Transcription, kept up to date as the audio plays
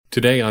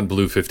Today on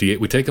Blue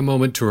 58, we take a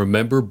moment to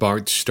remember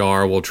Bart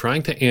Starr while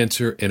trying to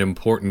answer an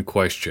important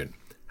question.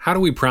 How do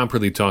we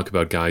properly talk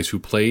about guys who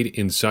played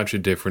in such a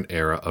different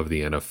era of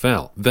the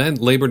NFL? Then,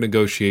 labor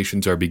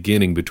negotiations are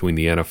beginning between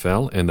the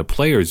NFL and the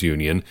Players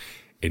Union,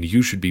 and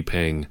you should be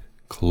paying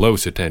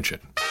close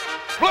attention.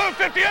 Blue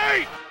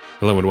 58!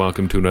 Hello and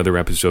welcome to another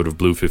episode of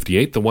Blue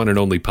 58, the one and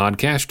only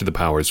podcast to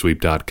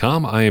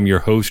thepowersweep.com. I am your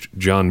host,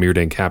 John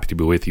Meerdink, happy to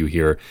be with you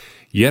here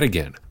yet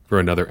again for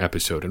another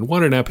episode. And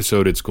what an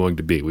episode it's going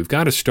to be. We've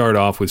got to start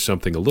off with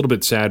something a little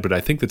bit sad, but I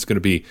think that's going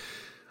to be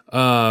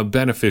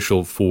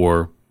beneficial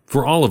for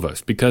all of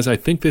us, because I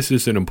think this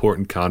is an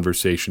important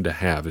conversation to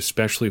have,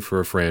 especially for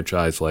a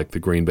franchise like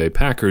the Green Bay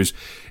Packers,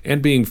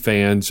 and being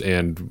fans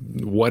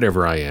and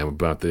whatever I am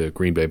about the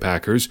Green Bay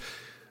Packers.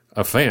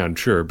 A fan,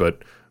 sure,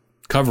 but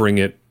covering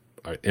it,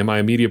 am I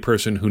a media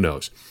person? Who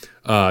knows?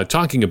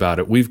 Talking about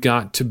it, we've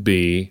got to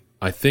be,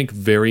 I think,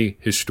 very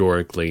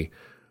historically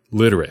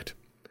literate.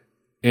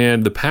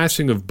 And the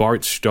passing of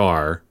Bart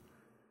Starr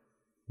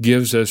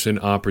gives us an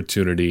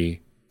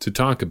opportunity to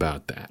talk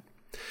about that.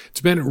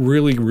 It's been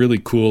really, really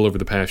cool over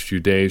the past few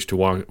days to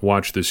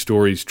watch the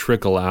stories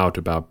trickle out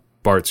about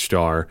Bart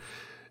Starr,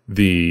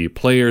 the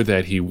player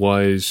that he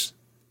was,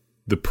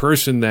 the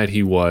person that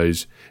he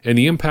was, and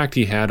the impact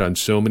he had on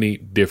so many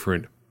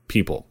different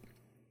people.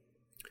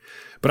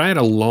 But I had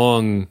a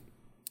long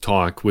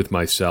talk with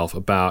myself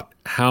about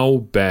how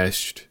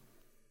best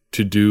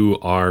to do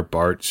our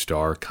Bart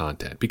Starr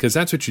content, because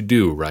that's what you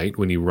do, right?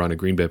 When you run a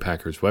Green Bay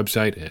Packers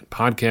website and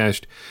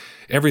podcast,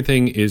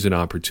 everything is an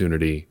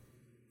opportunity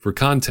for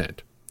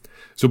content.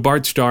 So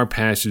Bart Starr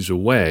passes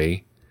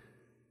away.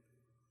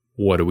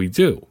 What do we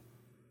do?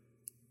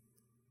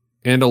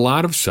 And a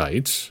lot of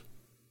sites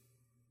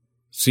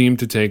seem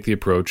to take the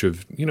approach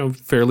of,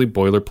 fairly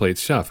boilerplate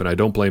stuff, and I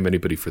don't blame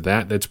anybody for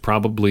that. That's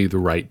probably the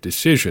right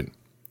decision.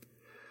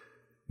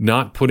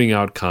 Not putting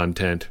out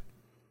content,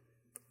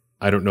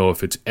 I don't know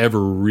if it's ever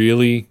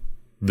really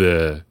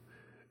the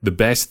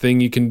best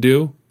thing you can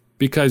do,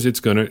 because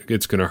it's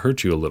gonna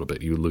hurt you a little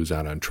bit. You lose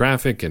out on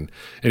traffic and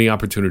any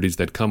opportunities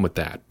that come with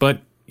that.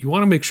 But you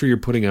want to make sure you're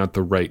putting out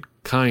the right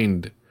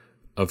kind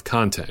of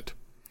content,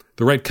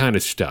 the right kind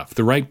of stuff,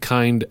 the right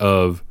kind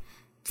of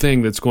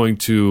thing that's going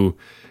to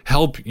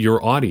help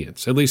your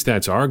audience. At least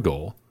that's our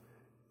goal.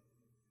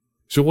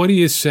 So what do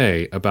you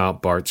say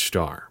about Bart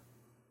Starr?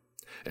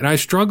 And I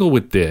struggle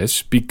with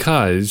this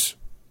because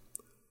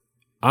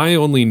I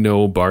only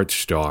know Bart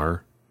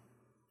Starr,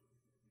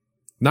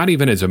 not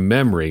even as a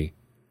memory.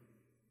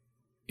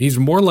 He's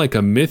more like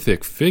a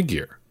mythic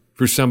figure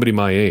for somebody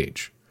my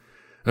age.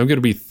 I'm going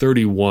to be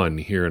 31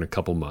 here in a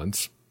couple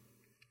months.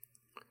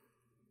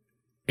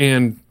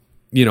 And,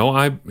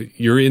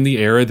 you're in the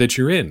era that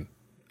you're in.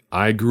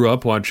 I grew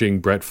up watching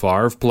Brett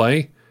Favre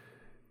play,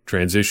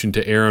 transitioned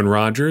to Aaron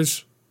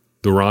Rodgers,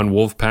 the Ron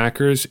Wolf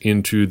Packers,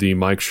 into the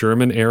Mike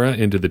Sherman era,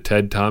 into the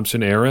Ted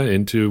Thompson era,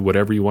 into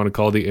whatever you want to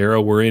call the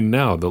era we're in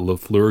now, the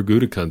LaFleur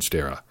Gutekunst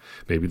era,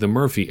 maybe the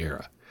Murphy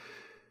era.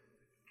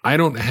 I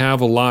don't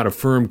have a lot of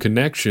firm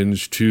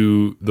connections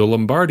to the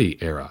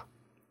Lombardi era.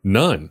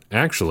 None,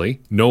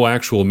 actually. No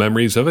actual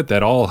memories of it.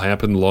 That all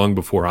happened long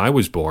before I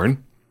was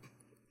born.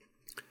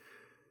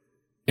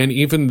 And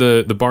even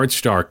the Bart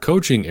Starr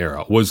coaching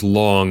era was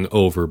long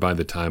over by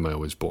the time I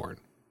was born.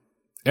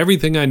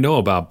 Everything I know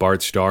about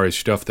Bart Starr is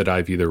stuff that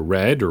I've either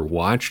read or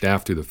watched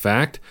after the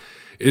fact.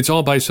 It's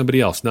all by somebody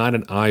else, not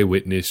an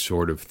eyewitness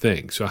sort of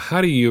thing. So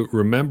how do you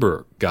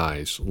remember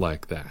guys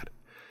like that?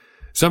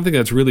 Something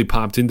that's really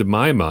popped into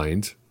my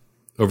mind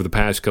over the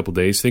past couple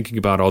days, thinking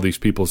about all these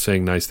people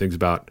saying nice things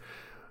about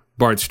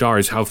Bart Starr,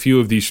 is how few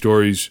of these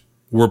stories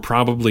were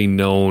probably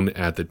known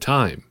at the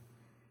time.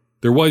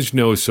 There was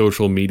no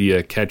social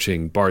media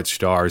catching Bart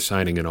Starr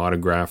signing an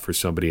autograph for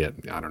somebody at,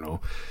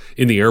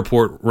 in the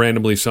airport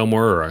randomly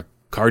somewhere, or a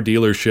car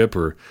dealership,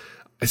 or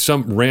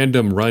some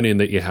random run-in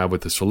that you have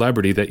with a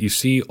celebrity that you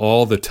see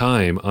all the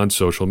time on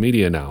social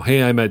media now.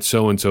 Hey, I met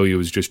so-and-so, he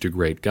was just a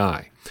great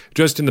guy.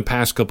 Just in the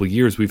past couple of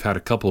years, we've had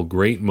a couple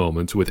great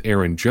moments with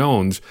Aaron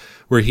Jones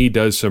where he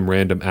does some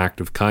random act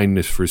of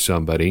kindness for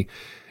somebody,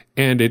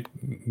 and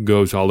it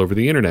goes all over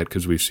the internet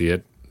because we see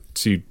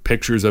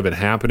pictures of it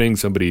happening,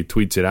 somebody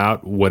tweets it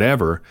out,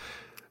 whatever.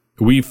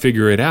 We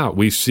figure it out.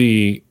 We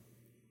see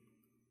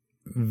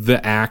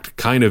the act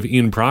kind of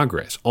in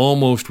progress,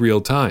 almost real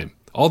time.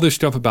 All this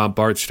stuff about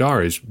Bart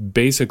Starr is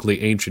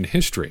basically ancient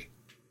history.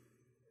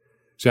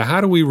 So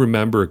how do we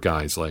remember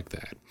guys like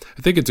that?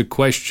 I think it's a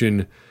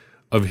question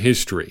of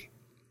history.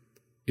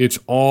 It's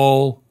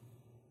all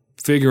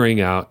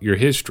figuring out your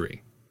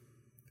history.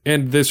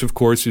 And this, of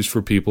course, is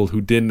for people who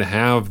didn't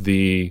have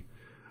the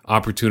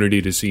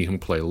opportunity to see him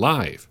play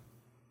live.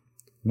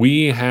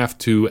 We have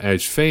to,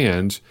 as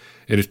fans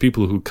and as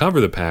people who cover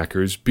the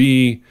Packers,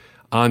 be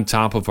on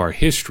top of our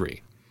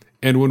history.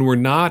 And when we're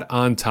not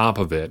on top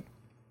of it,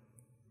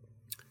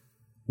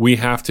 we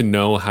have to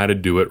know how to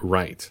do it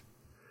right.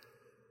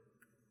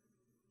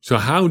 So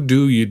how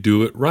do you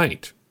do it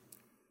right?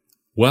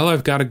 Well,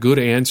 I've got a good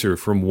answer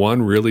from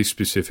one really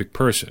specific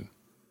person,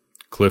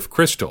 Cliff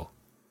Christl,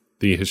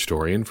 the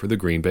historian for the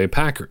Green Bay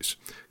Packers.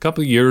 A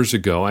couple of years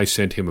ago, I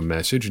sent him a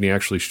message, and he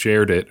actually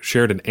shared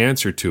an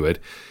answer to it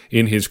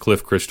in his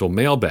Cliff Crystal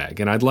mailbag.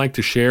 And I'd like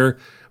to share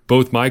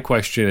both my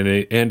question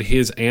and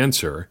his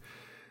answer,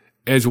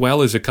 as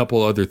well as a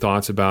couple other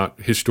thoughts about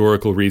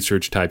historical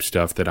research type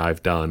stuff that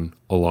I've done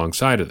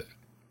alongside of it.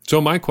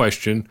 So my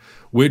question,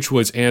 which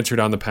was answered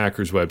on the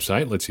Packers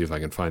website, let's see if I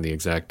can find the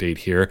exact date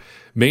here,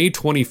 May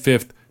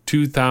 25th,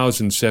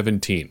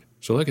 2017.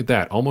 So look at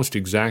that, almost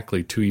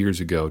exactly 2 years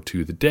ago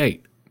to the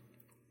date.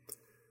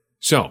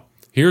 So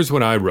here's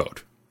what I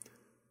wrote.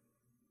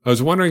 I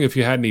was wondering if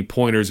you had any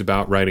pointers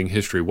about writing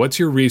history. What's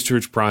your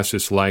research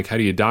process like? How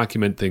do you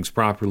document things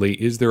properly?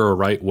 Is there a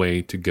right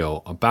way to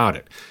go about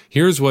it?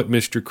 Here's what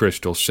Mr.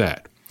 Crystal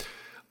said.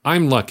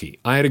 I'm lucky.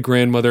 I had a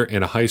grandmother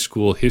and a high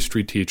school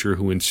history teacher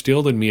who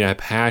instilled in me a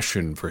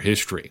passion for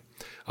history.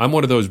 I'm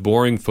one of those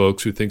boring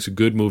folks who thinks a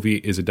good movie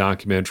is a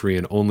documentary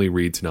and only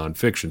reads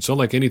nonfiction. So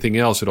like anything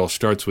else, it all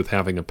starts with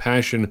having a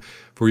passion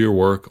for your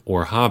work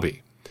or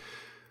hobby.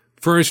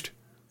 First,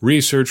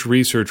 research.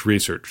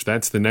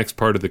 That's the next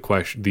part of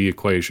the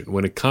equation.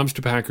 When it comes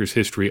to Packers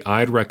history,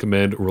 I'd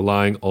recommend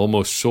relying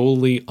almost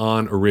solely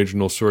on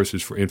original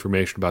sources for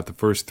information about the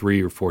first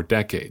 3 or 4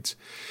 decades.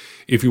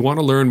 If you want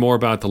to learn more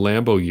about the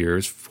Lambeau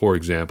years, for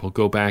example,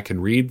 go back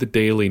and read the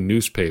daily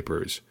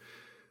newspapers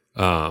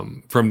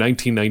from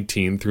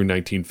 1919 through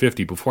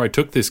 1950. Before I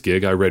took this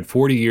gig, I read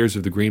 40 years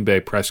of the Green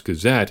Bay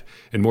Press-Gazette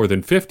and more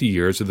than 50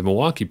 years of the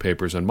Milwaukee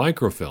papers on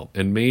microfilm,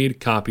 and made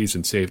copies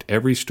and saved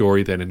every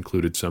story that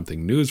included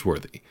something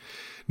newsworthy.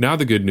 Now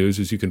the good news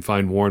is you can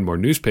find more and more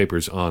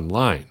newspapers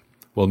online.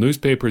 While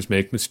newspapers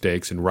make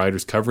mistakes and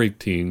writers covering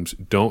teams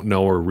don't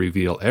know or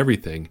reveal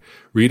everything,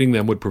 reading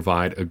them would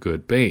provide a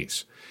good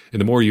base. And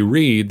the more you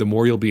read, the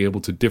more you'll be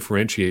able to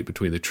differentiate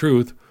between the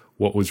truth,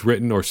 what was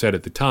written or said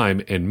at the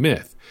time, and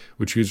myth,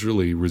 which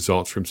usually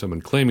results from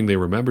someone claiming they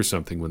remember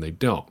something when they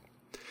don't.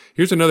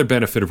 Here's another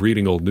benefit of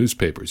reading old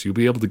newspapers. You'll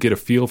be able to get a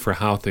feel for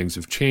how things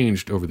have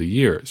changed over the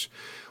years.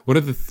 One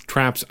of the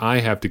traps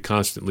I have to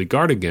constantly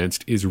guard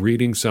against is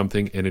reading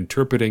something and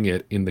interpreting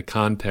it in the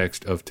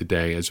context of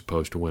today as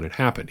opposed to when it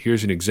happened.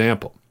 Here's an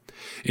example.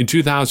 In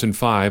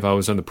 2005, I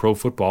was on the Pro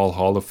Football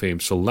Hall of Fame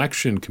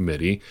selection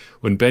committee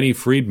when Benny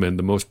Friedman,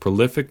 the most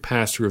prolific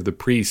passer of the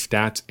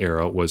pre-stats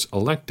era, was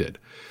elected.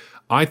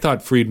 I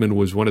thought Friedman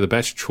was one of the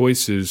best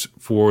choices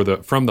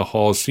from the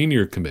Hall's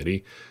senior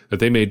committee that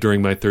they made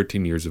during my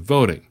 13 years of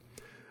voting.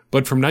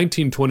 But from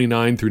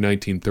 1929 through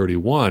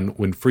 1931,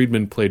 when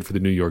Friedman played for the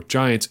New York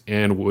Giants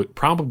and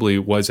probably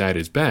was at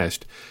his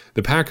best,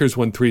 the Packers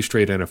won 3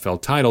 straight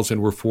NFL titles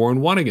and were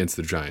 4-1 against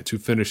the Giants, who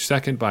finished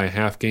second by a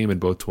half game in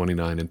both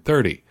 29 and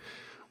 30.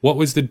 What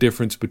was the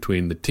difference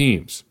between the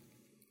teams?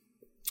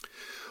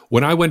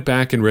 When I went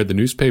back and read the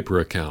newspaper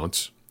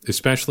accounts,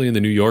 especially in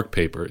the New York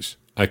papers,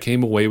 I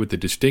came away with the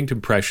distinct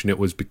impression it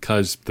was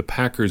because the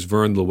Packers'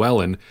 Vern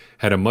Llewellyn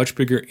had a much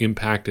bigger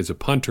impact as a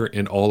punter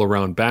and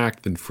all-around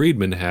back than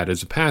Friedman had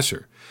as a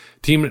passer.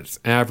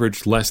 Teams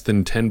averaged less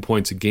than 10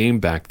 points a game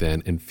back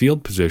then, and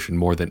field position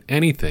more than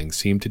anything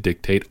seemed to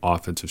dictate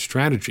offensive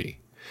strategy.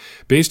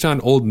 Based on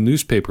old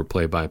newspaper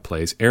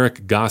play-by-plays,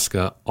 Eric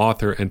Goska,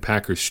 author and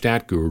Packers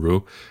stat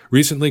guru,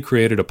 recently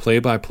created a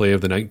play-by-play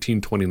of the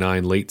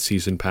 1929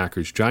 late-season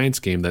Packers-Giants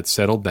game that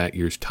settled that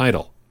year's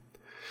title.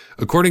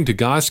 According to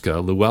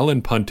Goska,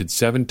 Llewellyn punted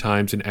 7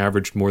 times and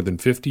averaged more than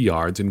 50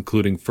 yards,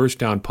 including first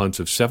down punts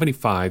of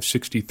 75,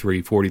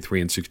 63,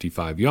 43, and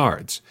 65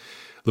 yards.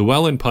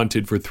 Llewellyn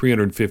punted for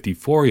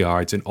 354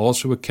 yards and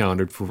also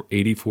accounted for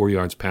 84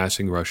 yards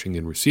passing, rushing,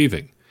 and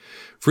receiving.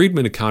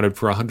 Friedman accounted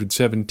for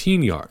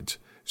 117 yards,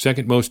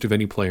 second most of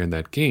any player in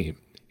that game.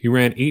 He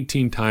ran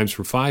 18 times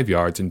for 5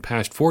 yards and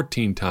passed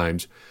 14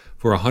 times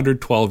for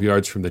 112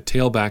 yards from the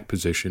tailback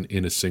position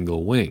in a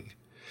single wing.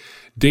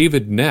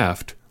 David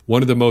Neft,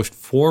 one of the most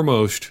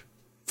foremost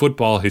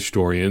football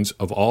historians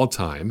of all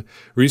time,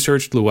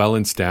 researched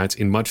Llewellyn's stats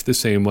in much the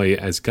same way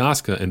as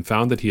Goska and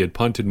found that he had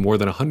punted more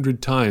than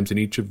 100 times in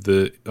each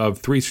of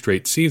 3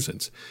 straight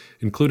seasons,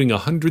 including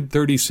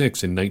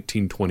 136 in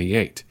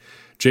 1928.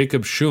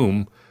 Jacob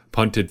Schum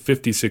punted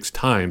 56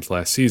 times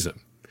last season.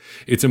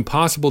 It's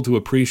impossible to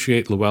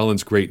appreciate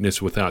Llewellyn's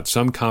greatness without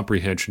some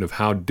comprehension of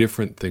how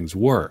different things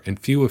were, and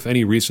few, if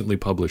any, recently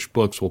published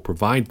books will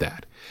provide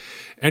that.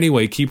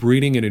 Anyway, keep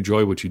reading and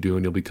enjoy what you do,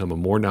 and you'll become a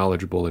more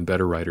knowledgeable and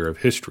better writer of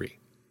history.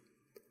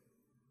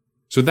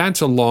 So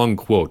that's a long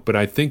quote, but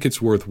I think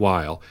it's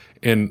worthwhile.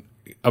 And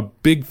a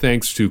big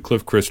thanks to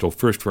Cliff Crystal,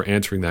 first, for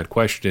answering that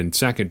question,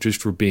 second,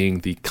 just for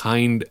being the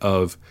kind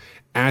of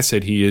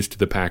asset he is to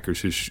the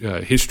Packers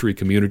history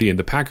community and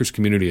the Packers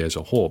community as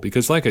a whole.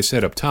 Because like I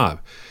said up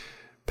top,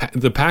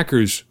 the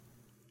Packers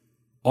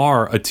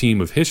are a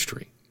team of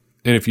history.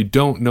 And if you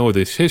don't know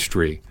this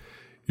history,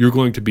 you're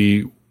going to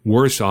be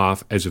worse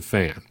off as a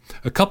fan.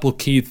 A couple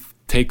key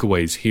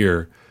takeaways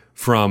here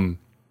from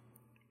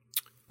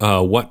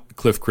what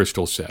Cliff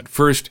Crystal said.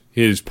 First,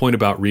 his point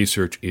about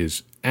research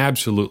is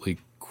absolutely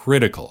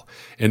critical,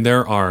 and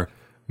there are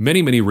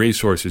many, many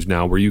resources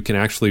now where you can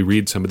actually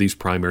read some of these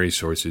primary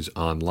sources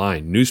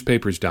online.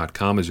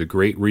 Newspapers.com is a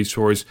great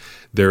resource.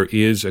 There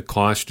is a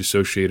cost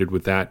associated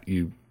with that.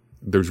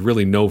 There's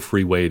really no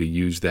free way to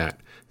use that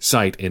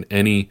site in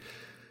any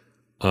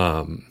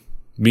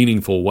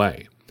meaningful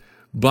way.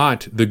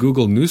 But the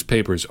Google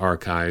Newspapers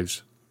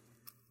archives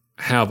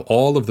have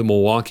all of the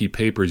Milwaukee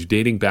papers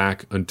dating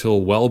back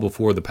until well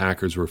before the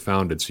Packers were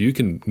founded. So you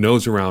can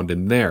nose around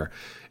in there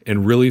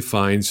and really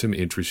find some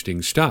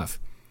interesting stuff.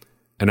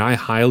 And I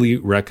highly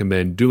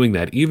recommend doing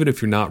that. Even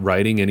if you're not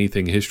writing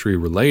anything history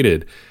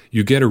related,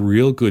 you get a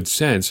real good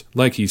sense,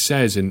 like he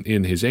says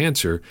in his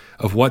answer,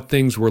 of what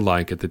things were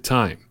like at the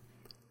time.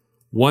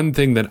 One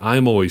thing that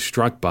I'm always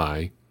struck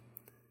by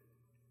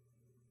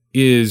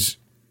is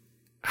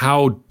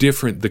how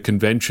different the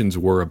conventions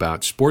were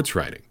about sports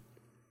writing.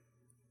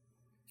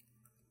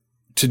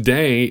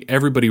 Today,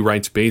 everybody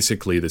writes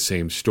basically the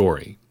same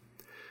story.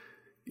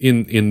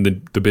 In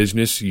the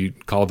business, you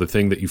call the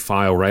thing that you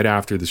file right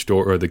after the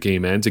story or the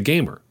game ends a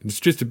gamer. It's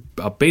just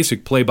a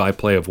basic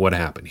play-by-play of what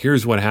happened.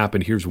 Here's what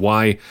happened. Here's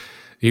why.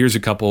 Here's a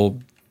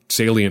couple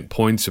salient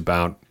points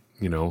about,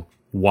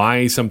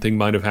 why something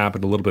might have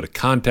happened, a little bit of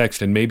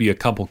context, and maybe a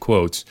couple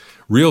quotes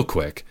real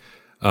quick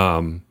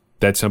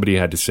that somebody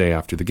had to say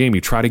after the game.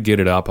 You try to get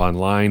it up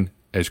online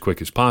as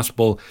quick as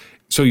possible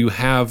so you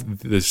have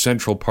the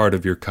central part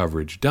of your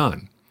coverage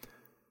done.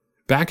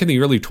 Back in the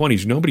early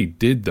 20s, nobody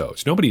did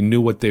those. Nobody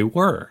knew what they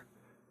were.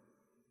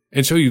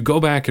 And so you go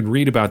back and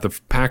read about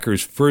the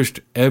Packers' first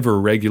ever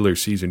regular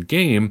season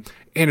game,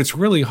 and it's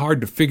really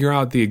hard to figure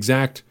out the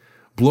exact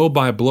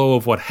blow-by-blow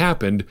of what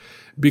happened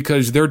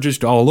because they're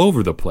just all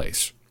over the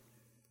place.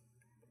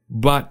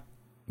 But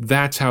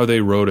that's how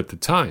they wrote at the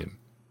time.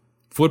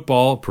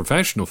 Football,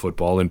 professional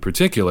football in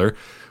particular,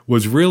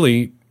 was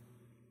really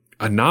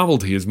a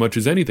novelty as much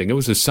as anything. It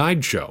was a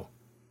sideshow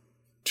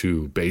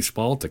to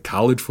baseball, to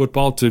college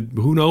football, to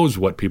who knows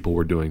what people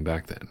were doing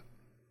back then.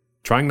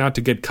 Trying not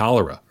to get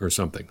cholera or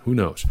something. Who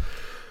knows?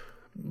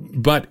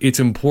 But it's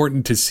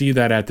important to see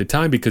that at the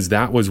time because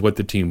that was what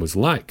the team was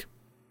like.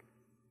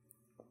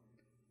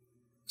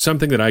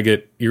 Something that I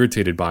get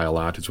irritated by a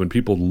lot is when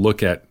people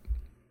look at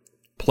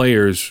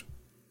players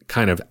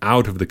kind of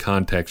out of the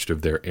context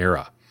of their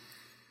era.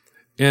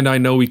 And I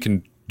know we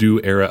can do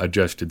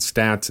era-adjusted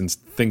stats and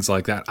things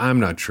like that.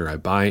 I'm not sure I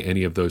buy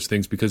any of those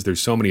things because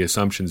there's so many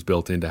assumptions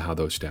built into how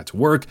those stats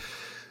work.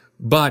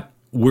 But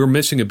we're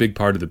missing a big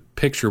part of the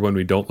picture when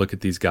we don't look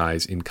at these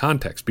guys in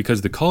context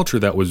because the culture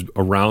that was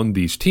around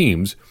these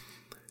teams,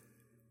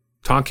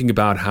 talking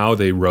about how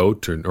they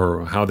wrote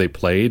or how they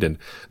played and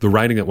the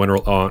writing that went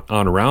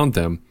on around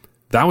them,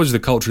 that was the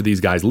culture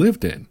these guys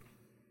lived in.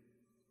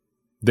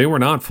 They were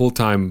not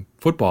full-time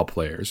football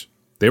players.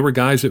 They were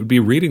guys that would be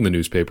reading the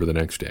newspaper the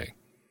next day.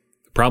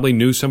 Probably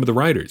knew some of the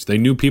writers. They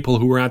knew people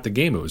who were at the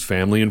game. It was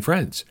family and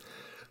friends.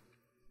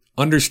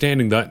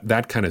 Understanding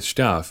that kind of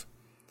stuff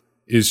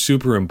is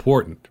super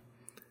important.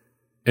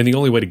 And the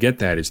only way to get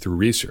that is through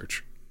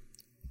research.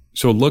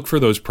 So look for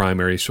those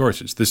primary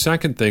sources. The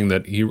second thing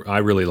that I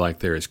really like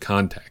there is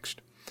context.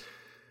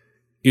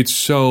 It's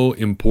so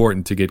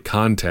important to get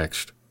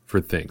context for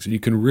things. You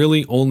can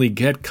really only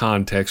get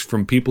context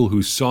from people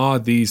who saw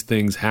these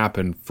things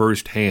happen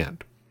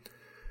firsthand.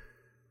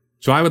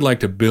 So I would like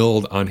to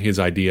build on his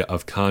idea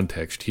of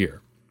context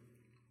here.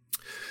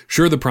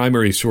 Sure, the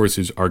primary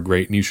sources are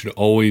great, and you should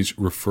always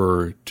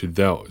refer to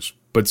those.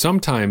 But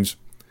sometimes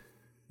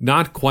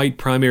not quite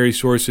primary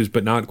sources,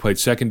 but not quite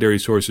secondary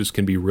sources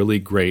can be really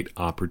great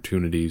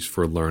opportunities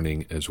for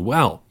learning as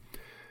well.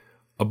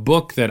 A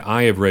book that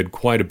I have read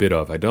quite a bit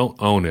of, I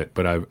don't own it,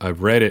 but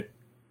I've read it,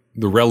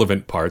 the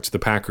relevant parts, the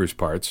Packers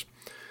parts,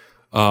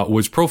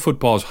 was Pro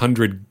Football's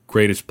 100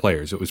 Greatest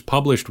Players. It was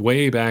published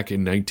way back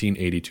in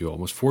 1982,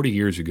 almost 40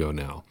 years ago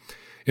now.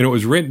 And it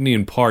was written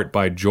in part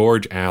by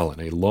George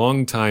Allen, a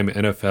longtime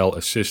NFL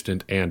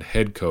assistant and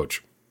head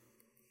coach.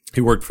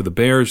 He worked for the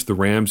Bears, the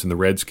Rams, and the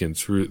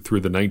Redskins through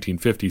the 1950s,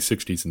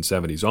 60s, and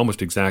 70s,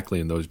 almost exactly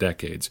in those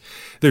decades.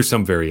 There's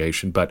some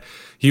variation, but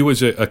he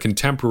was a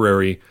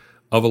contemporary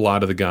of a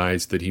lot of the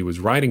guys that he was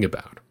writing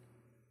about.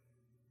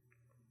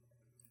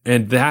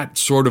 And that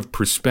sort of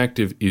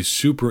perspective is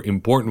super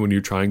important when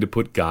you're trying to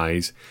put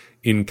guys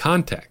in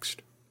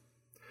context.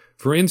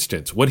 For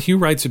instance, what he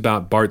writes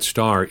about Bart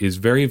Starr is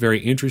very, very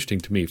interesting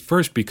to me.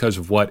 First, because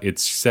of what it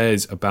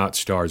says about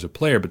Starr as a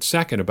player, but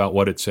second, about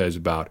what it says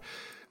about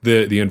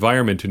the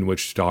environment in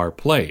which Starr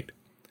played.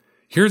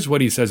 Here's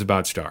what he says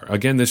about Starr.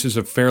 Again, this is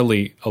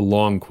a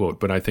long quote,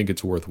 but I think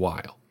it's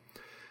worthwhile.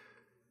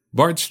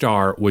 Bart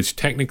Starr was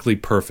technically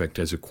perfect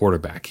as a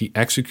quarterback. He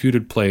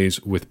executed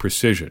plays with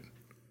precision.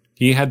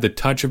 He had the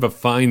touch of a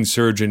fine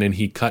surgeon, and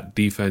he cut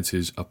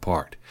defenses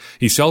apart.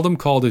 He seldom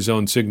called his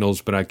own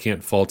signals, but I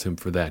can't fault him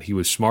for that. He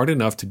was smart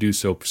enough to do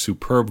so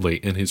superbly,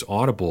 and his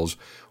audibles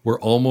were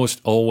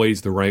almost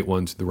always the right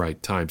ones at the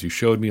right times. He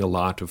showed me a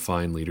lot of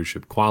fine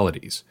leadership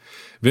qualities.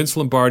 Vince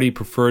Lombardi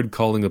preferred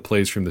calling the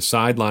plays from the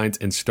sidelines,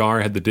 and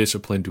Starr had the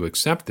discipline to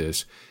accept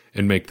this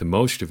and make the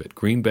most of it.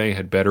 Green Bay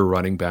had better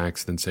running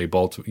backs than, say,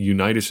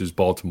 Unitas's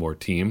Baltimore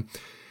team,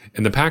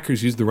 And the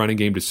Packers used the running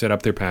game to set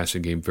up their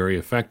passing game very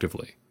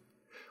effectively.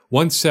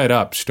 Once set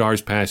up,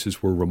 Starr's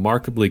passes were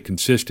remarkably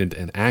consistent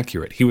and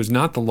accurate. He was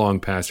not the long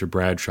passer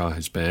Bradshaw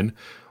has been,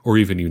 or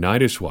even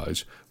Unitas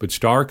was, but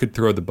Starr could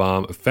throw the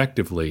bomb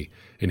effectively,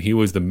 and he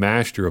was the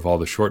master of all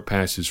the short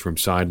passes from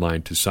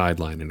sideline to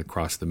sideline and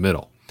across the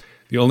middle.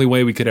 The only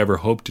way we could ever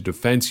hope to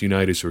defense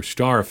Unitas or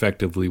Starr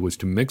effectively was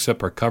to mix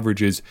up our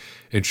coverages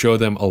and show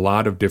them a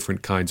lot of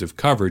different kinds of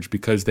coverage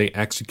because they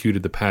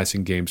executed the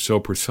passing game so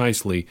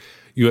precisely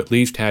you at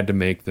least had to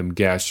make them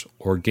guess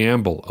or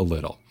gamble a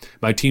little.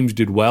 My teams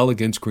did well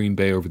against Green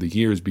Bay over the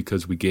years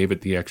because we gave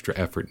it the extra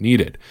effort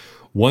needed.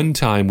 One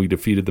time we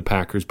defeated the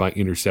Packers by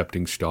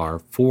intercepting Starr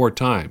 4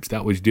 times.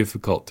 That was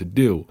difficult to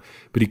do,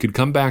 but he could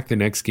come back the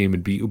next game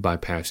and beat you by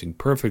passing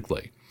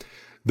perfectly.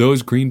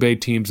 Those Green Bay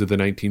teams of the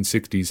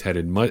 1960s had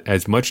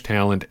as much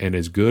talent and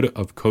as good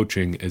of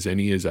coaching as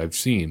any as I've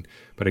seen,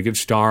 but I give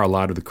Starr a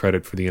lot of the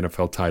credit for the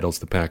NFL titles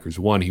the Packers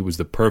won. He was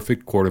the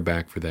perfect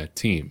quarterback for that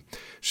team.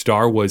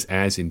 Starr was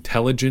as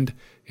intelligent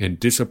and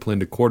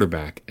disciplined a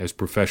quarterback as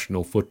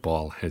professional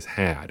football has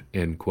had,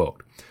 end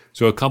quote.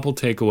 So a couple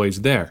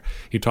takeaways there.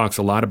 He talks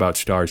a lot about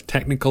Starr's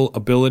technical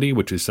ability,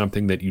 which is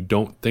something that you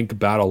don't think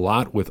about a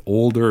lot with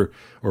older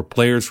or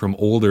players from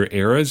older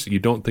eras. You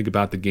don't think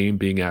about the game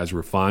being as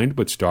refined,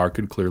 but Starr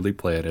could clearly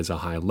play it as a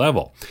high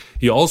level.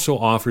 He also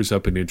offers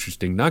up an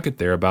interesting nugget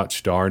there about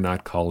Starr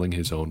not calling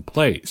his own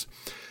plays.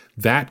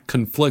 That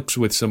conflicts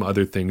with some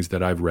other things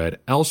that I've read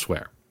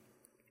elsewhere.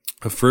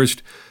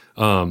 First,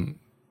 let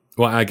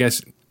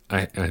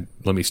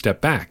me step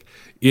back.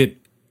 It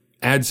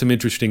add some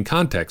interesting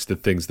context to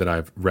things that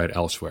I've read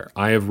elsewhere.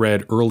 I have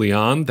read early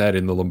on that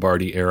in the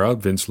Lombardi era,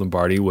 Vince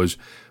Lombardi was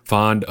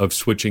fond of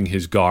switching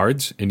his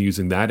guards and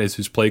using that as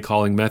his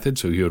play-calling method,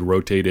 so he would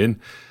rotate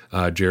in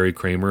Jerry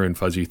Kramer and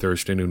Fuzzy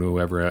Thurston and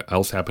whoever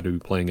else happened to be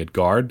playing at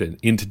guard and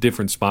into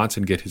different spots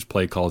and get his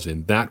play calls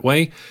in that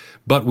way.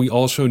 But we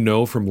also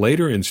know from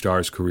later in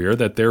Starr's career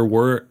that there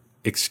were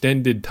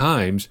extended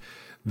times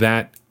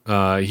that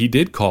he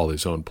did call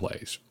his own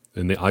plays.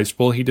 In the Ice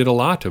Bowl, he did a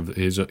lot of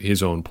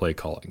his own play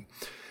calling.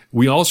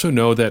 We also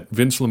know that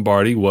Vince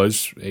Lombardi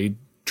was a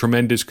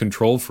tremendous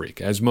control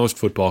freak, as most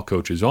football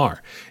coaches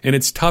are. And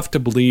it's tough to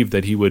believe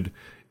that he would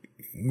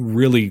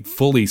really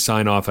fully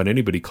sign off on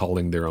anybody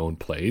calling their own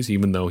plays,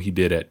 even though he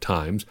did at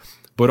times.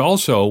 But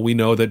also, we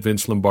know that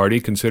Vince Lombardi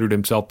considered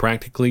himself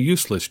practically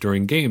useless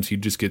during games.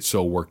 He'd just get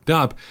so worked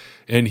up,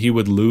 and he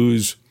would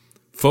lose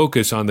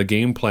focus on the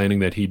game planning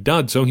that he'd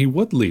done, so he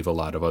would leave a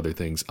lot of other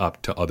things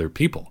up to other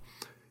people.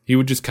 He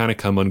would just kind of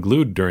come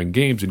unglued during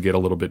games and get a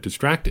little bit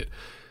distracted.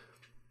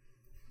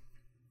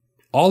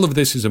 All of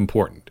this is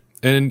important,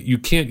 and you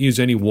can't use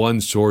any one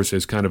source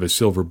as kind of a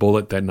silver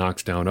bullet that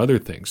knocks down other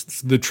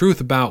things. The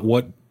truth about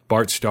what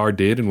Bart Starr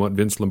did and what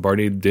Vince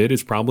Lombardi did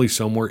is probably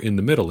somewhere in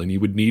the middle, and you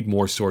would need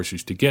more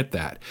sources to get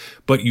that.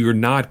 But you're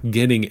not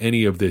getting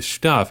any of this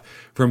stuff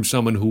from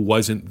someone who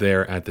wasn't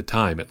there at the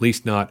time, at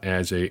least not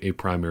as a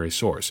primary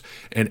source.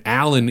 And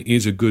Allen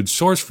is a good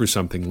source for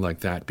something like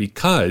that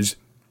because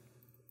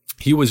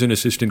he was an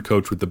assistant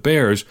coach with the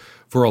Bears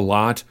for a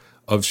lot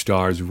of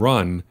Starr's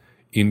run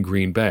in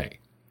Green Bay.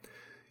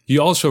 He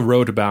also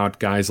wrote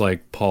about guys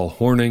like Paul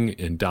Hornung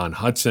and Don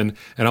Hutson,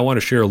 and I want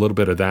to share a little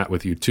bit of that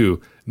with you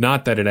too.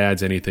 Not that it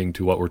adds anything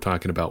to what we're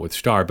talking about with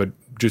Starr, but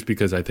just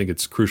because I think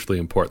it's crucially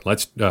important.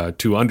 Let's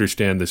to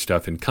understand this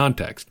stuff in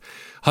context.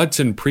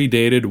 Hutson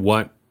predated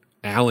what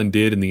Allen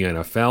did in the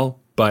NFL,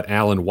 but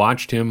Allen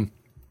watched him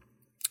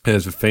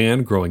as a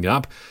fan growing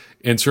up,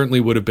 and certainly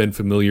would have been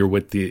familiar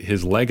with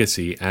his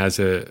legacy as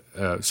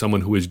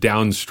someone who is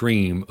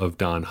downstream of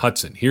Don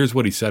Hutson. Here's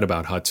what he said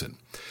about Hutson.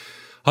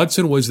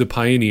 Hutson was the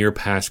pioneer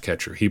pass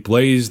catcher. He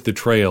blazed the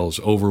trails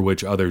over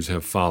which others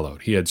have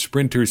followed. He had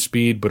sprinter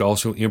speed, but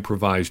also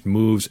improvised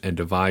moves and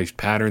devised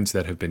patterns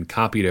that have been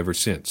copied ever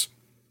since.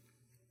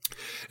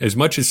 As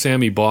much as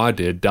Sammy Baugh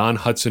did, Don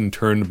Hutson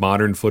turned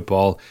modern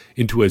football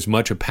into as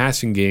much a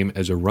passing game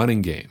as a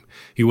running game.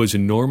 He was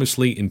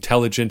enormously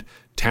intelligent,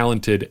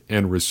 talented,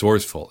 and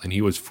resourceful, and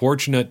he was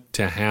fortunate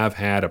to have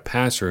had a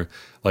passer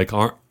like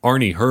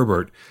Arnie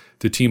Herbert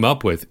to team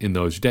up with in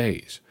those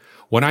days.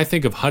 When I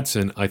think of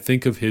Hutson, I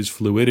think of his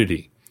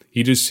fluidity.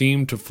 He just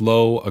seemed to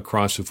flow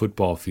across the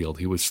football field.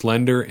 He was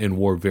slender and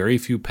wore very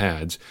few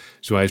pads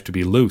so as to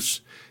be loose.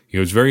 He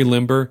was very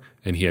limber,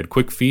 and he had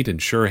quick feet and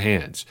sure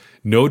hands.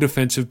 No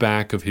defensive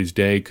back of his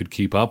day could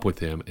keep up with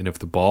him, and if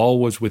the ball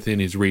was within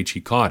his reach, he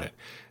caught it.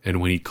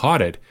 And when he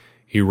caught it,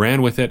 he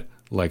ran with it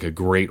like a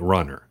great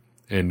runner.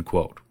 End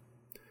quote.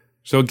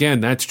 So again,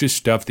 that's just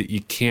stuff that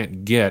you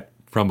can't get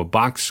from a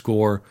box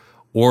score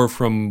or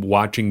from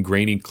watching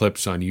grainy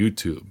clips on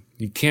YouTube.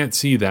 You can't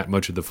see that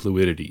much of the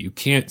fluidity. You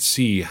can't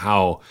see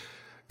how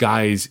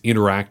guys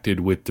interacted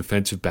with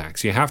defensive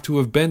backs. You have to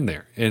have been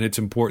there, and it's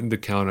important to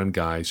count on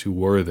guys who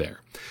were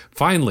there.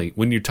 Finally,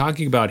 when you're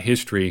talking about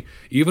history,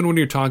 even when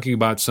you're talking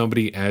about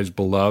somebody as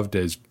beloved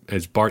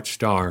as Bart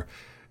Starr,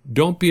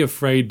 don't be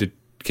afraid to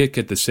kick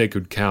at the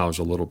sacred cows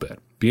a little bit.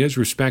 Be as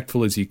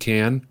respectful as you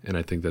can, and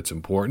I think that's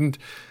important,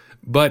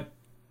 but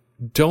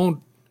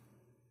don't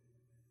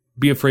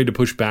be afraid to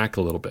push back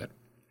a little bit.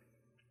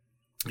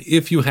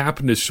 If you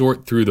happen to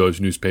sort through those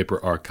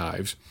newspaper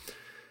archives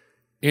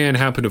and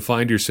happen to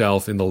find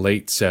yourself in the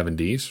late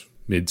 70s,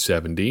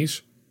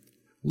 mid-70s,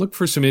 look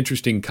for some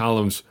interesting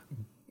columns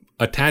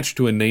attached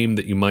to a name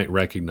that you might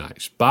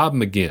recognize. Bob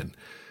McGinn,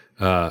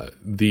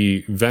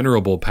 the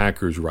venerable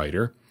Packers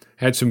writer,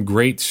 had some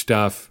great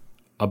stuff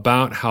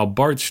about how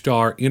Bart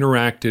Starr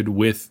interacted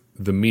with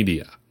the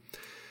media.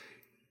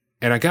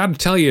 And I got to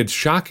tell you, it's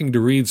shocking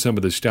to read some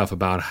of the stuff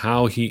about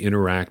how he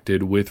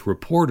interacted with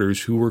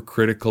reporters who were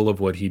critical of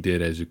what he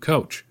did as a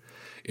coach.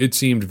 It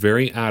seemed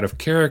very out of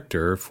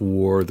character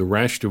for the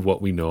rest of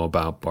what we know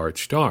about Bart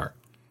Starr.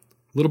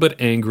 A little bit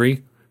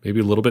angry, maybe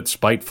a little bit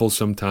spiteful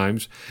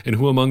sometimes, and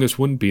who among us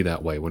wouldn't be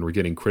that way when we're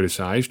getting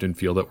criticized and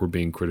feel that we're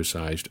being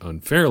criticized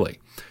unfairly?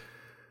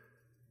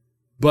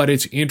 But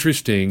it's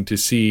interesting to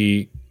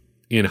see,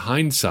 in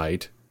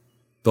hindsight,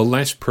 the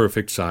less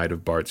perfect side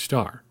of Bart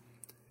Starr.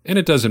 And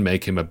it doesn't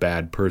make him a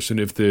bad person.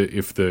 If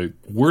the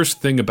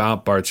worst thing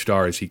about Bart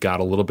Starr is he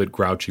got a little bit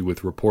grouchy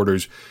with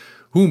reporters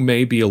who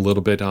may be a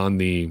little bit on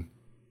the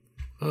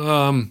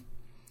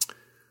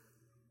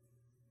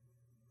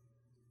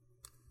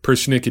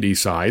persnickety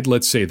side,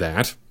 let's say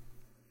that,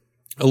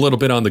 a little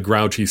bit on the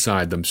grouchy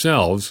side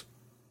themselves,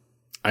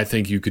 I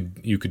think you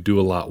could do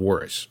a lot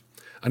worse.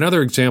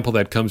 Another example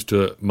that comes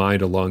to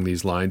mind along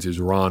these lines is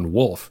Ron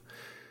Wolf.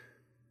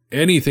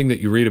 Anything that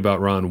you read about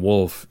Ron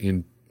Wolf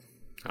in,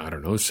 I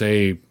don't know,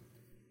 say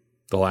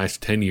the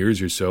last 10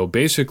 years or so,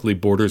 basically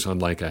borders on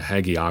like a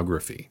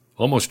hagiography,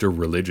 almost a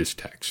religious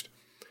text.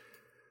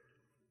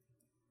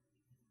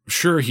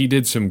 Sure, he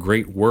did some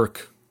great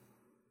work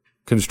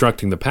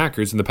constructing the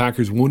Packers, and the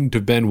Packers wouldn't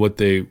have been what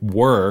they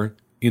were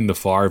in the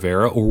Favre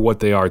era or what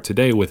they are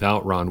today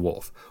without Ron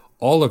Wolf.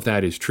 All of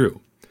that is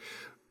true.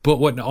 But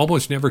what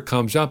almost never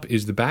comes up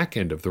is the back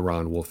end of the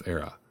Ron Wolf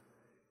era.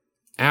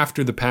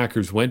 After the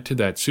Packers went to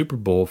that Super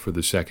Bowl for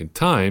the second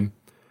time,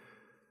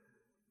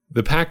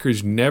 the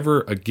Packers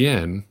never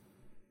again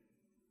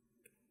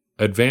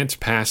advanced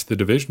past the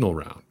divisional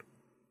round.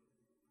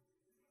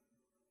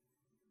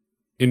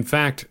 In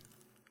fact,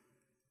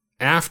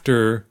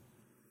 after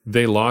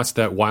they lost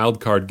that wild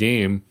card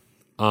game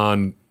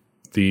on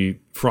the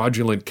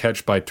fraudulent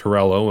catch by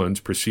Terrell Owens,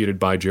 preceded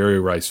by Jerry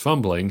Rice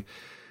fumbling,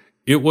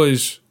 it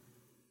was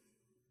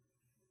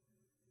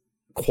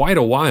quite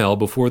a while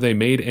before they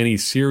made any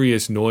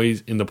serious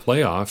noise in the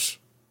playoffs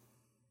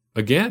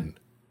again.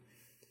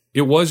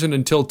 It wasn't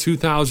until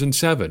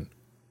 2007,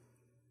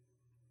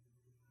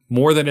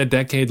 more than a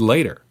decade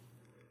later,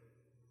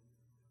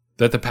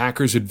 that the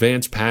Packers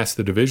advanced past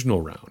the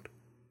divisional round.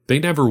 They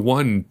never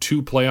won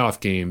 2 playoff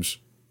games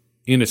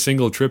in a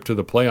single trip to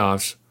the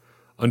playoffs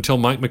until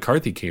Mike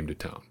McCarthy came to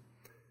town.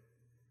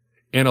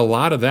 And a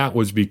lot of that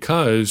was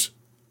because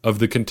of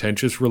the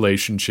contentious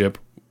relationship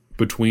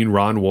between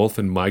Ron Wolf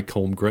and Mike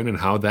Holmgren and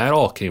how that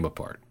all came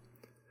apart.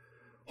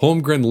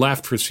 Holmgren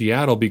left for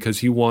Seattle because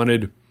he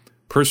wanted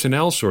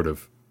personnel sort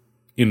of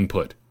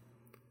input,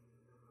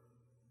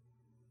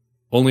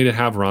 only to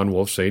have Ron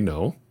Wolf say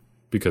no,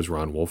 because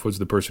Ron Wolf was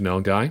the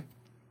personnel guy,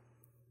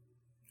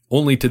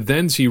 only to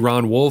then see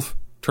Ron Wolf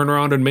turn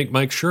around and make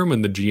Mike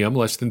Sherman the GM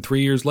less than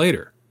 3 years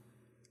later.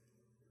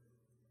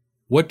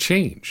 What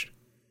changed?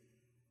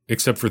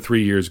 Except for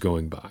 3 years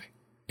going by.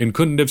 And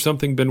couldn't have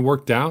something been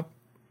worked out?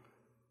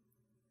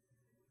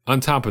 On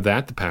top of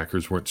that, the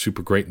Packers weren't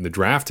super great in the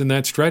draft in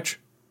that stretch.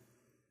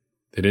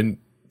 They didn't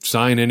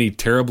sign any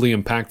terribly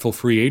impactful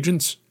free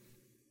agents.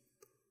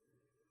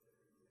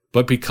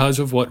 But because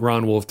of what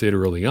Ron Wolf did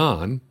early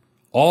on,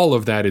 all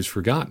of that is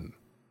forgotten.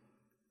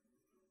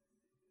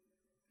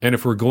 And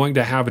if we're going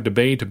to have a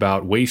debate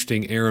about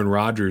wasting Aaron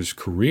Rodgers'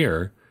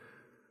 career,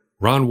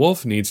 Ron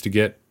Wolf needs to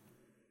get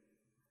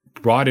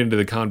brought into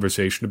the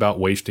conversation about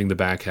wasting the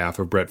back half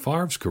of Brett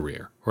Favre's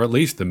career, or at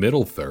least the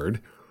middle third.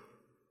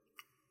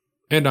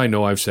 And I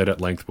know I've said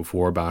at length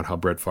before about how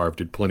Brett Favre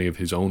did plenty of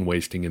his own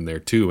wasting in there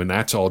too, and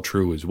that's all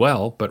true as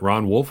well, but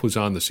Ron Wolf was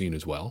on the scene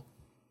as well.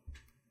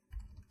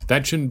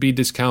 That shouldn't be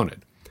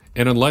discounted.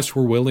 And unless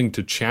we're willing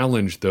to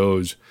challenge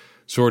those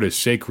sort of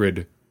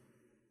sacred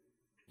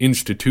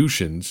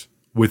institutions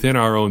within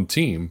our own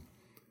team,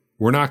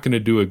 we're not going to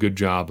do a good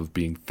job of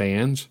being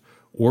fans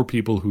or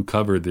people who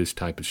cover this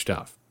type of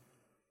stuff.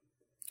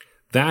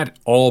 That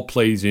all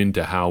plays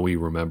into how we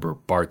remember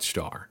Bart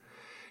Starr.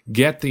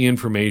 Get the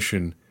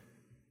information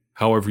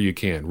however you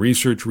can.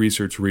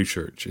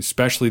 Research,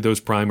 especially those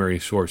primary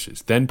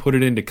sources. Then put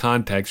it into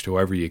context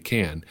however you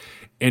can.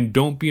 And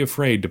don't be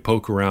afraid to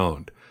poke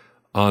around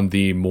on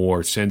the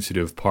more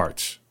sensitive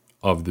parts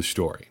of the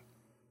story.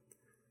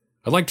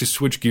 I'd like to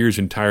switch gears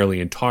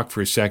entirely and talk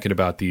for a second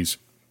about these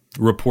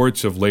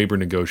reports of labor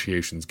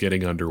negotiations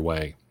getting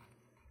underway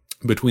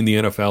between the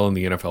NFL and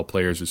the NFL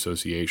Players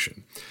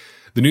Association.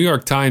 The New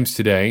York Times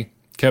today,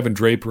 Kevin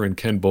Draper and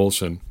Ken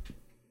Bolson,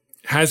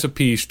 has a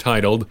piece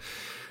titled,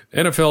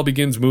 NFL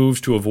Begins Moves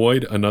to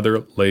Avoid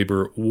Another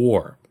Labor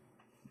War.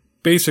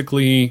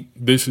 Basically,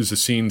 this is a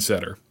scene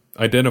setter,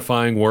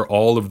 identifying where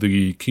all of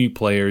the key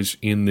players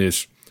in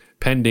this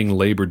pending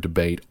labor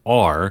debate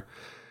are,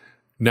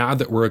 now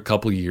that we're a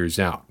couple years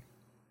out.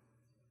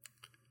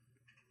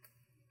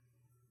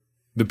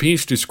 The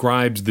piece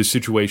describes the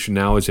situation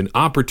now as an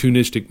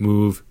opportunistic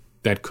move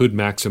that could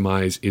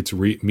maximize its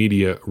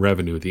media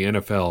revenue. The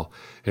NFL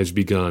has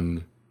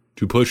begun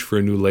to push for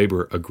a new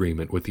labor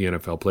agreement with the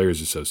NFL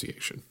Players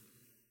Association.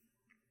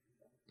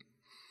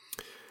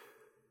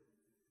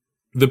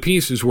 The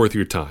piece is worth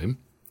your time,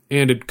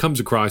 and it comes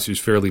across as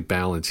fairly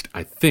balanced,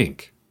 I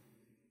think.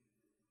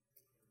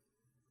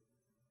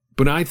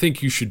 But I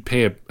think you should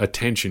pay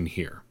attention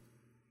here.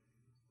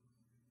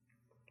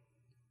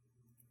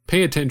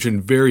 Pay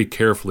attention very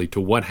carefully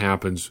to what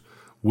happens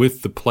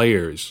with the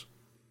players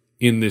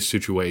in this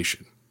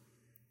situation.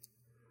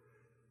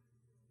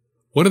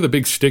 One of the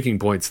big sticking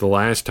points the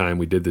last time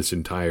we did this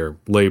entire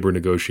labor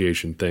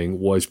negotiation thing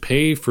was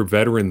pay for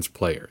veteran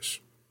players.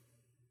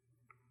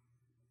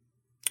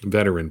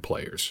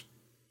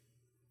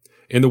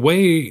 And the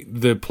way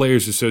the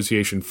Players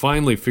Association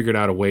finally figured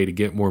out a way to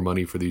get more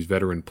money for these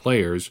veteran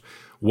players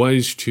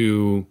was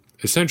to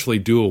essentially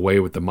do away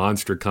with the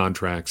monster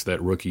contracts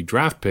that rookie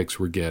draft picks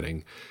were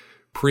getting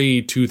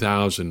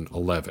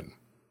pre-2011.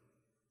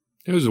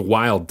 It was a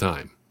wild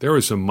time. There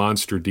were some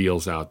monster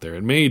deals out there.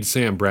 It made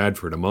Sam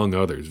Bradford, among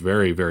others,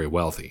 very, very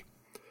wealthy.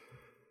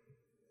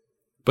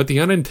 But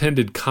the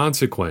unintended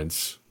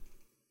consequence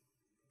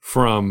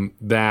from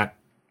that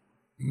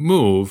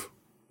move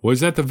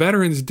was that the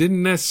veterans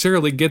didn't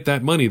necessarily get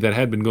that money that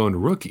had been going to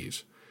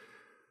rookies.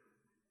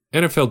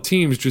 NFL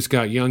teams just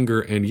got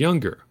younger and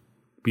younger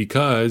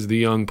because the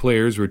young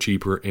players were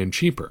cheaper and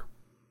cheaper.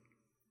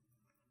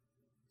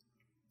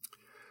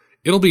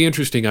 It'll be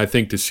interesting, I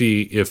think, to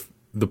see if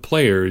the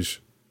players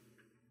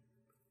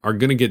are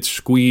going to get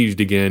squeezed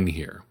again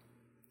here.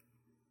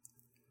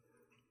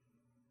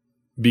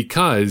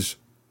 Because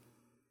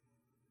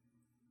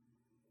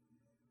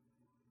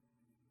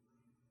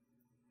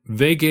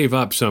they gave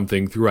up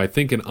something through, I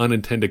think, an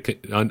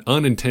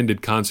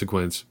unintended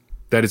consequence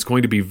that it's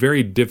going to be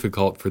very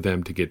difficult for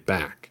them to get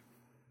back.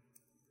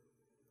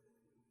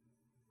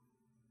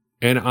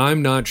 And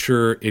I'm not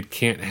sure it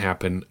can't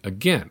happen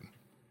again.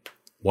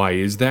 Why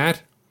is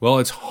that? Well,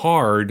 it's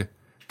hard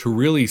to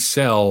really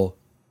sell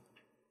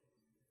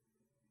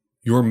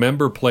your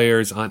member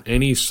players on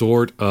any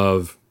sort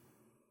of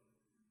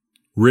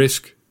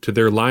risk to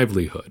their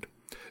livelihood.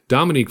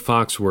 Dominique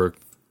Foxworth,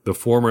 the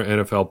former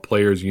NFL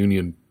Players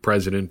Union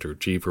president or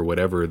chief or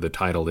whatever the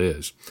title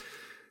is,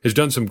 has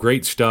done some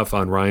great stuff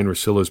on Ryan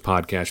Russillo's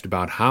podcast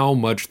about how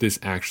much this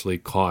actually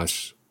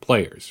costs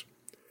players.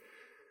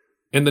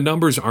 And the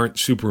numbers aren't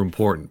super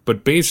important,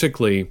 but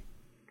basically,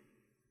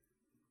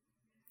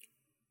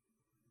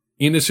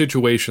 in a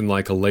situation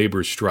like a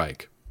labor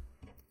strike,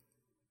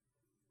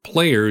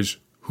 players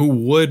who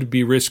would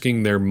be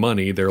risking their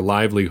money, their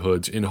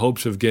livelihoods, in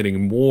hopes of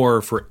getting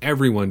more for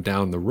everyone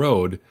down the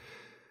road,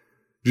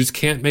 just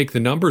can't make the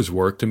numbers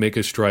work to make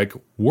a strike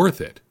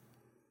worth it.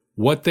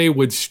 What they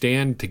would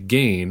stand to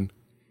gain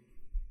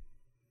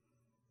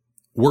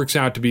works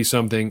out to be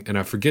something, and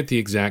I forget the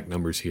exact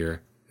numbers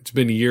here. It's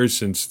been years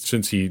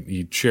since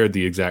he shared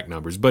the exact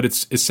numbers, but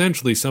it's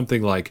essentially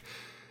something like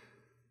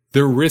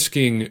they're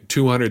risking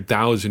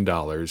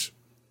 $200,000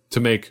 to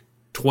make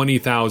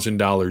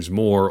 $20,000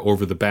 more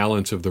over the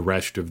balance of the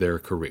rest of their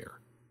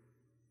career.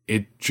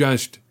 It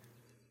just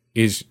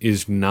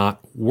is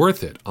not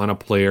worth it on a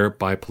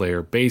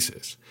player-by-player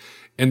basis.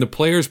 And the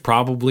players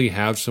probably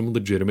have some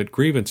legitimate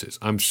grievances.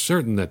 I'm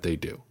certain that they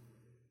do.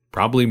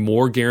 Probably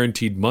more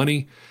guaranteed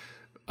money,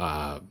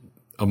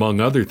 among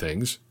other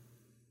things.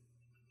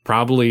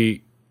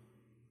 Probably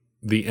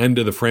the end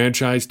of the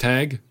franchise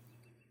tag.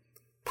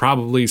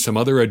 Probably some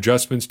other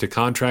adjustments to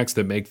contracts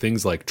that make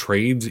things like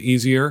trades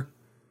easier.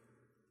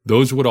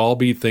 Those would all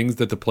be things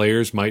that the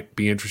players might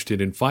be interested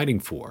in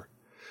fighting for.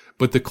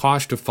 But the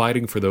cost of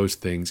fighting for those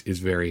things is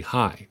very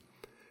high.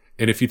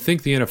 And if you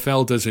think the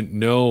NFL doesn't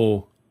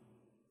know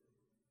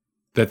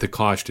that the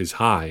cost is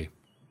high,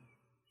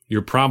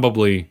 you're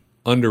probably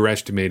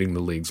underestimating the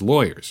league's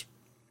lawyers.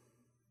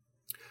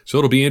 So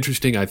it'll be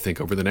interesting, I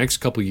think, over the next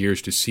couple of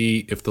years to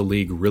see if the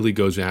league really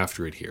goes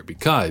after it here,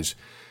 because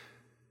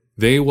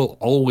they will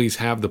always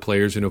have the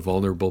players in a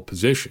vulnerable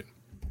position.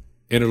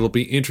 And it'll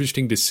be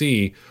interesting to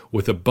see,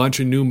 with a bunch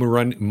of new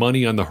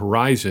money on the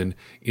horizon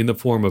in the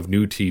form of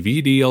new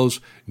TV deals,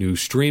 new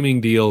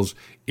streaming deals,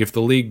 if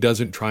the league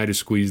doesn't try to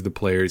squeeze the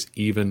players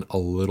even a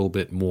little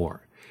bit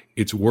more.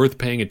 It's worth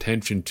paying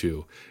attention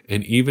to,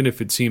 and even if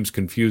it seems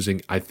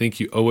confusing, I think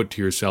you owe it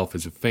to yourself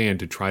as a fan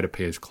to try to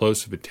pay as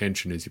close of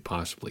attention as you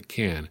possibly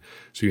can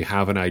so you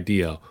have an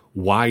idea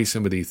why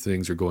some of these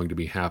things are going to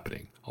be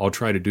happening. I'll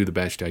try to do the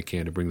best I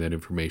can to bring that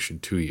information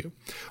to you.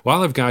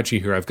 While I've got you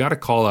here, I've got to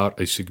call out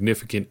a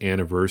significant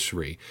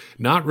anniversary,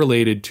 not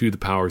related to the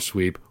Power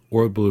Sweep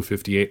or Blue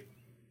 58,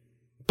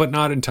 but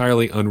not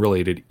entirely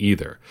unrelated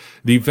either.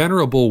 The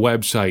venerable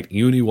website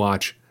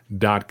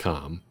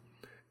uniwatch.com,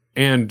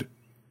 and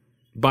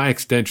by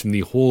extension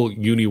the whole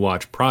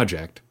Uniwatch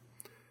project,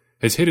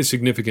 has hit a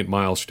significant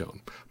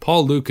milestone.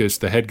 Paul Lucas,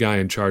 the head guy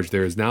in charge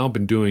there, has now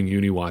been doing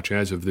Uniwatch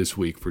as of this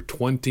week for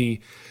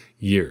 20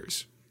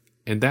 years.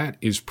 And that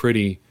is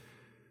pretty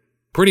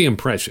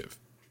impressive.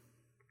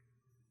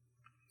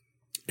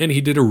 And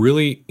he did a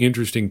really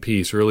interesting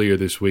piece earlier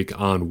this week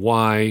on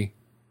why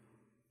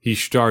he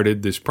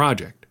started this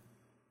project.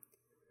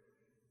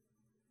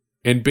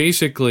 And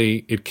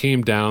basically, it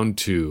came down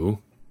to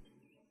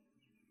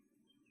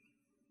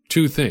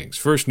two things.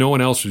 First, no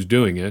one else was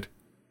doing it.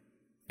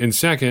 And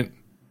second,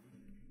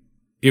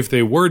 if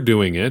they were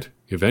doing it,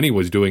 if any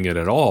was doing it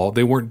at all,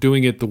 they weren't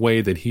doing it the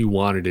way that he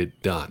wanted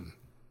it done.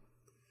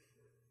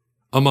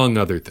 Among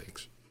other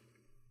things.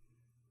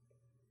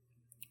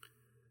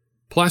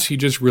 Plus, he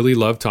just really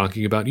loved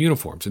talking about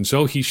uniforms, and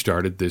so he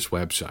started this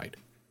website.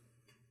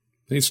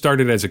 It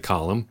started as a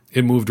column,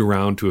 it moved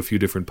around to a few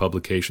different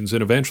publications,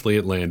 and eventually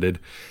it landed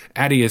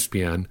at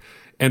ESPN,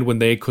 and when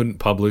they couldn't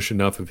publish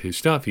enough of his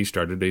stuff, he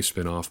started a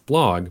spin-off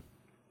blog,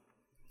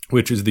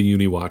 which is the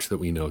UniWatch that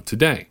we know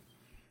today.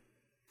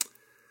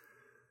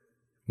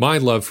 My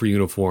love for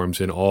uniforms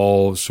and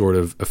all sort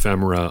of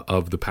ephemera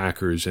of the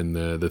Packers and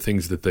the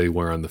things that they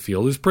wear on the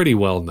field is pretty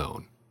well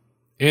known.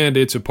 And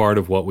it's a part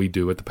of what we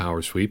do at the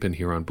Power Sweep, and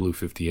here on Blue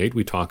 58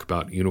 we talk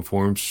about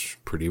uniforms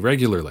pretty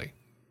regularly.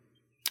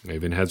 I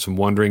even had some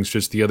wonderings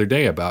just the other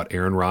day about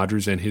Aaron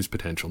Rodgers and his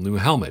potential new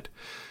helmet.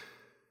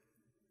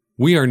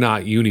 We are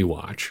not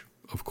UniWatch,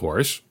 of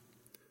course,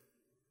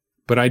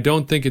 but I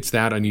don't think it's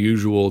that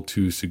unusual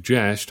to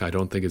suggest, I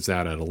don't think it's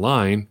that out of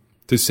line,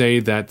 to say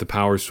that the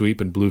Power Sweep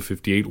and Blue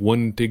 58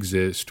 wouldn't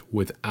exist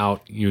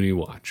without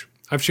UniWatch.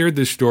 I've shared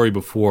this story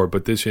before,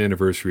 but this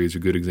anniversary is a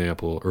good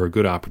example or a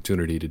good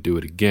opportunity to do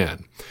it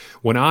again.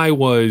 When I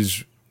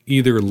was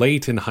either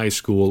late in high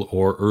school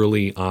or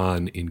early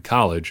on in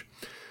college,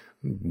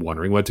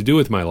 wondering what to do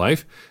with my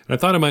life, and I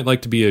thought I might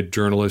like to be a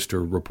journalist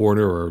or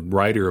reporter or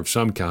writer of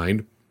some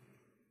kind.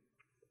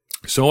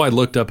 So I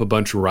looked up a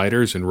bunch of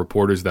writers and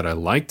reporters that I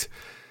liked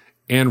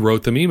and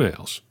wrote them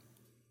emails.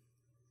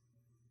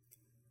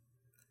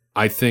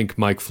 I think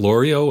Mike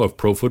Florio of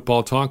Pro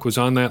Football Talk was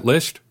on that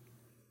list.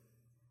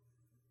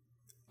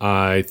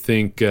 I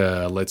think,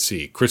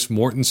 Chris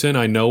Mortensen,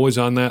 I know, was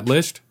on that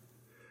list.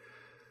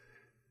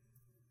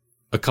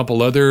 A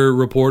couple other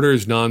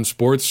reporters,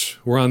 non-sports,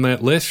 were on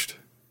that list.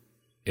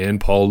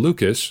 And Paul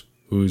Lucas,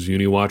 whose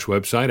UniWatch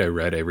website I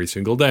read every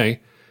single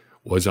day,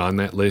 was on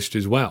that list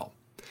as well.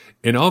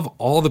 And of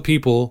all the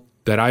people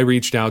that I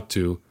reached out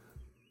to,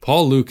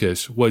 Paul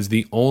Lucas was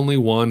the only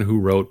one who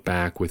wrote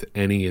back with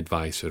any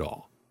advice at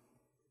all.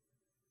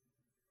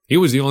 He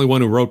was the only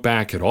one who wrote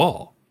back at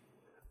all.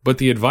 But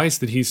the advice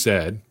that he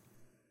said,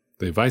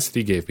 the advice that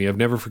he gave me, I've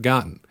never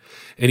forgotten.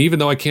 And even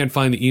though I can't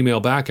find the email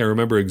back, I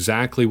remember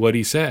exactly what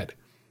he said.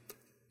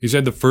 He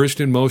said the first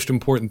and most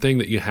important thing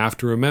that you have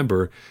to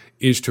remember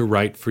is to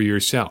write for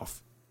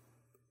yourself.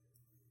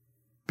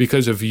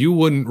 Because if you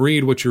wouldn't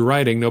read what you're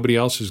writing, nobody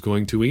else is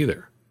going to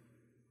either.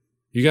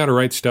 You got to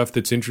write stuff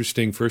that's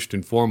interesting first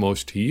and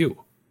foremost to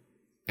you.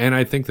 And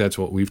I think that's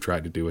what we've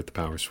tried to do with the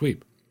Power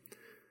Sweep.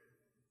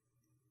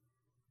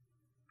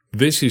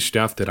 This is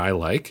stuff that I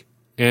like,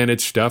 and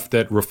it's stuff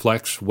that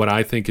reflects what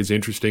I think is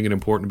interesting and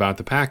important about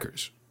the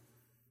Packers.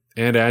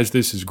 And as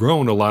this has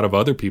grown, a lot of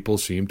other people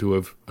seem to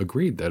have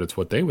agreed that it's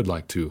what they would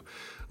like to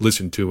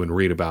listen to and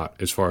read about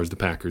as far as the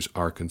Packers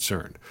are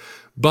concerned.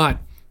 But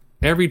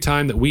every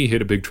time that we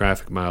hit a big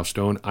traffic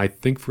milestone, I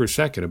think for a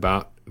second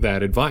about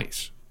that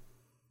advice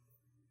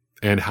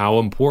and how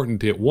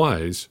important it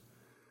was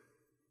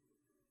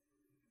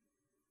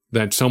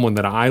that someone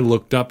that I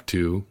looked up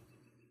to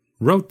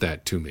wrote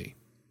that to me.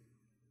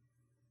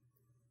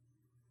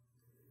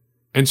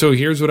 And so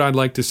here's what I'd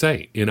like to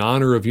say. In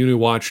honor of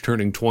UniWatch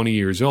turning 20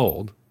 years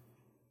old,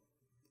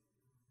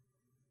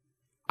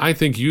 I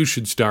think you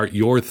should start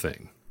your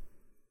thing,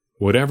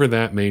 whatever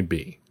that may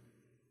be.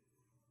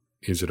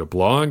 Is it a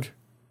blog?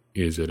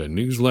 Is it a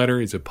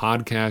newsletter? Is it a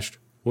podcast?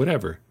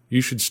 Whatever.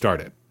 You should start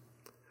it.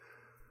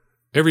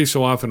 Every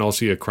so often I'll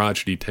see a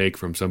crotchety take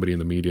from somebody in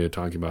the media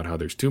talking about how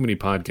there's too many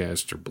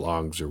podcasts or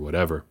blogs or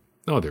whatever.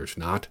 No, there's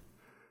not.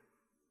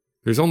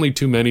 There's only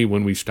too many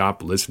when we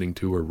stop listening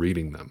to or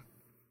reading them.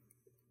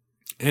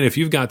 And if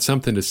you've got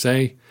something to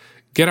say,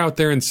 get out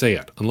there and say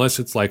it, unless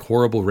it's like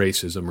horrible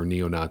racism or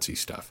neo-Nazi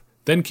stuff.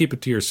 Then keep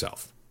it to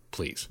yourself,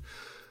 please.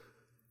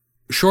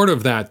 Short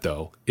of that,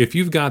 though, if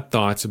you've got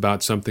thoughts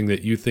about something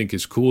that you think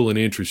is cool and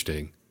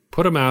interesting,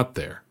 put them out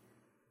there.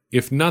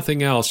 If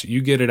nothing else,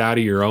 you get it out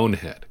of your own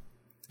head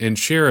and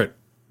share it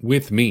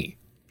with me.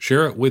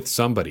 Share it with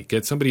somebody.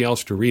 Get somebody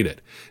else to read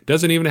it. It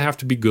doesn't even have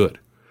to be good.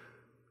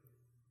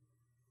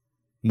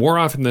 More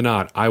often than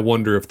not, I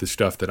wonder if the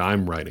stuff that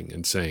I'm writing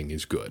and saying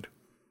is good.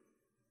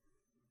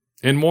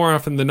 And more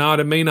often than not,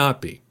 it may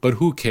not be, but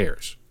who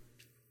cares?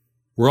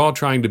 We're all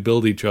trying to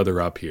build each other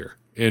up here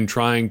and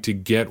trying to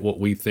get what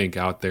we think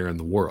out there in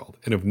the world.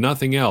 And if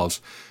nothing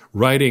else,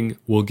 writing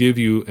will give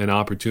you an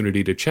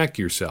opportunity to check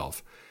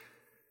yourself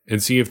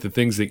and see if the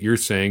things that you're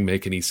saying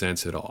make any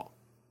sense at all.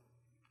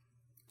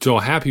 So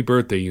happy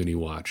birthday,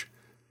 UniWatch.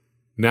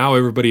 Now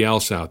everybody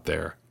else out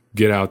there,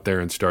 get out there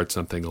and start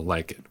something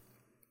like it.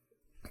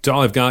 It's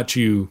all I've got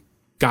you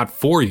got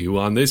for you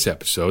on this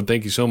episode.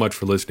 Thank you so much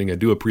for listening. I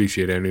do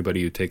appreciate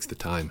anybody who takes the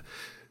time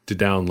to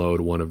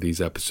download one of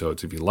these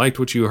episodes. If you liked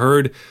what you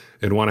heard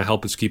and want to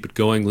help us keep it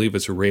going, leave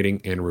us a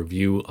rating and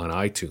review on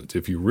iTunes.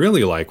 If you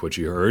really like what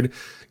you heard,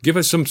 give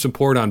us some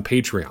support on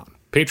Patreon.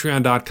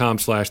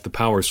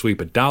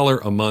 Patreon.com/thepowersweep.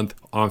 $1 a month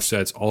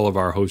offsets all of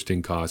our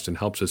hosting costs and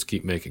helps us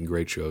keep making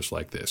great shows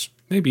like this.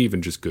 Maybe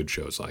even just good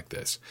shows like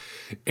this.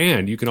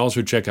 And you can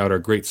also check out our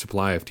great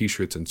supply of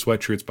t-shirts and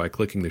sweatshirts by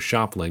clicking the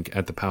shop link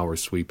at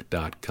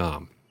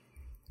thepowersweep.com.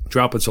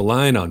 Drop us a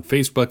line on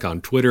Facebook,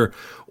 on Twitter,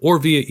 or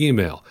via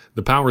email.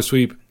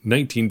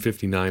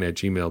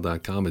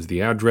 thepowersweep1959@gmail.com is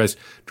the address.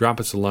 Drop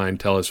us a line.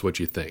 Tell us what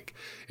you think.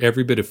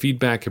 Every bit of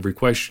feedback, every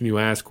question you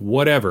ask,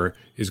 whatever,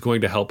 is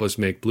going to help us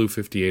make Blue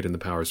 58 and the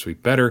Power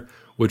Sweep better,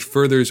 which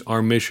furthers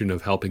our mission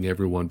of helping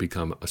everyone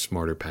become a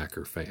smarter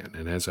Packer fan.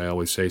 And as I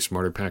always say,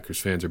 smarter Packers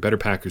fans are better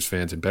Packers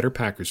fans, and better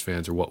Packers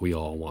fans are what we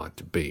all want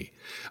to be.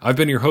 I've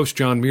been your host,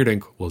 John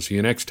Meerdink. We'll see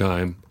you next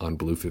time on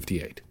Blue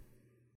 58.